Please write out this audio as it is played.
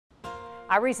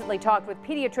I recently talked with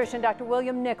Pediatrician Dr.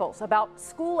 William Nichols about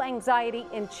school anxiety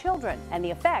in children and the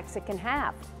effects it can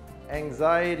have.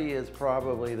 Anxiety is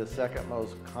probably the second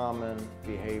most common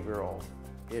behavioral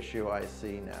issue I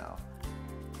see now,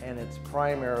 and it's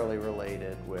primarily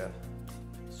related with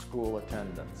school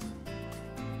attendance.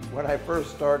 When I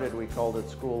first started, we called it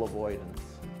school avoidance,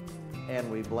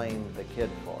 and we blamed the kid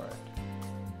for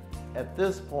it. At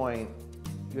this point,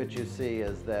 what you see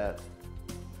is that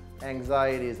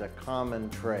anxiety is a common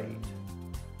trait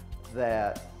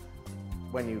that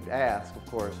when you ask, of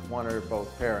course, one or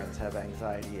both parents have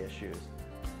anxiety issues,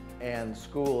 and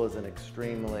school is an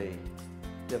extremely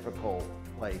difficult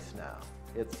place now.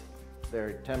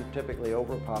 They're typically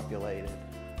overpopulated,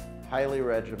 highly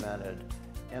regimented,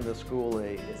 and the school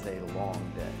day is a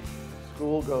long day.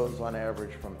 School goes on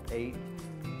average from 8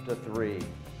 to 3,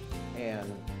 and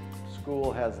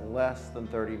school has less than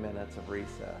 30 minutes of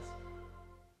recess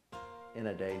in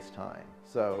a day's time.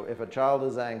 So if a child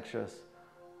is anxious,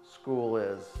 school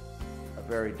is a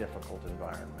very difficult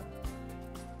environment.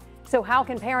 So how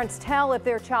can parents tell if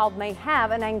their child may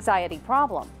have an anxiety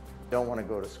problem? Don't want to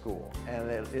go to school, and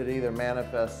it either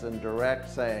manifests in direct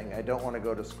saying, I don't want to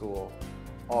go to school,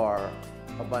 or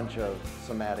a bunch of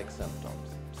somatic symptoms,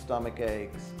 stomach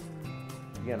aches,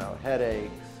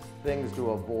 headaches, things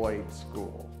to avoid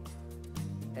school.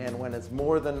 And when it's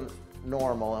more than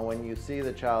normal, and when you see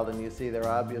the child and you see they're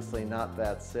obviously not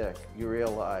that sick, you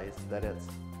realize that it's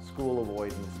school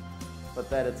avoidance, but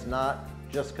that it's not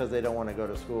just because they don't want to go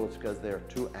to school, it's because they're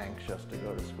too anxious to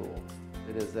go to school.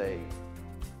 It is a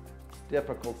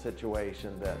difficult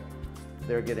situation that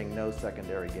they're getting no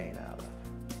secondary gain out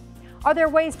of. Are there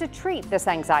ways to treat this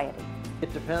anxiety?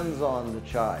 It depends on the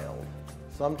child.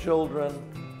 Some children,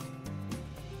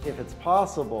 if it's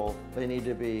possible, they need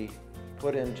to be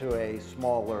put into a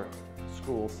smaller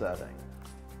school setting,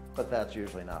 but that's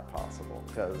usually not possible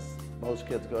because most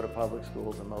kids go to public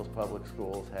schools, and most public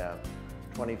schools have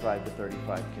 25 to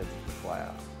 35 kids per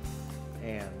class,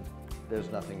 and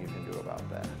there's nothing you can do about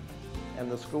that.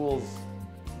 And the schools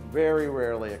very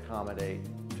rarely accommodate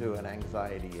to an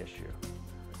anxiety issue.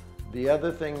 The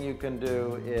other thing you can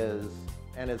do is,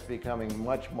 and it's becoming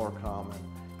much more common,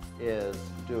 is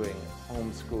doing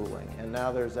homeschooling. And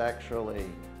now there's actually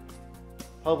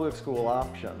public school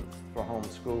options for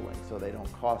homeschooling, so they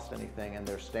don't cost anything and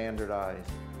they're standardized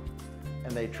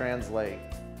and they translate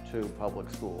to public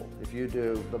school. If you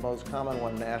do, the most common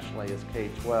one nationally is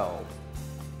K-12.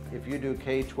 If you do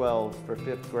K-12 for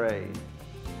 5th grade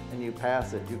and you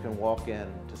pass it, you can walk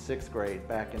in to 6th grade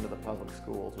back into the public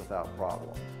schools without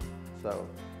problems. So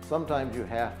sometimes you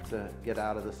have to get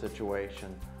out of the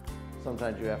situation.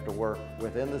 Sometimes you have to work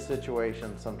within the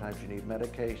situation. Sometimes you need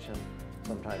medication.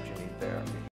 Sometimes you need therapy.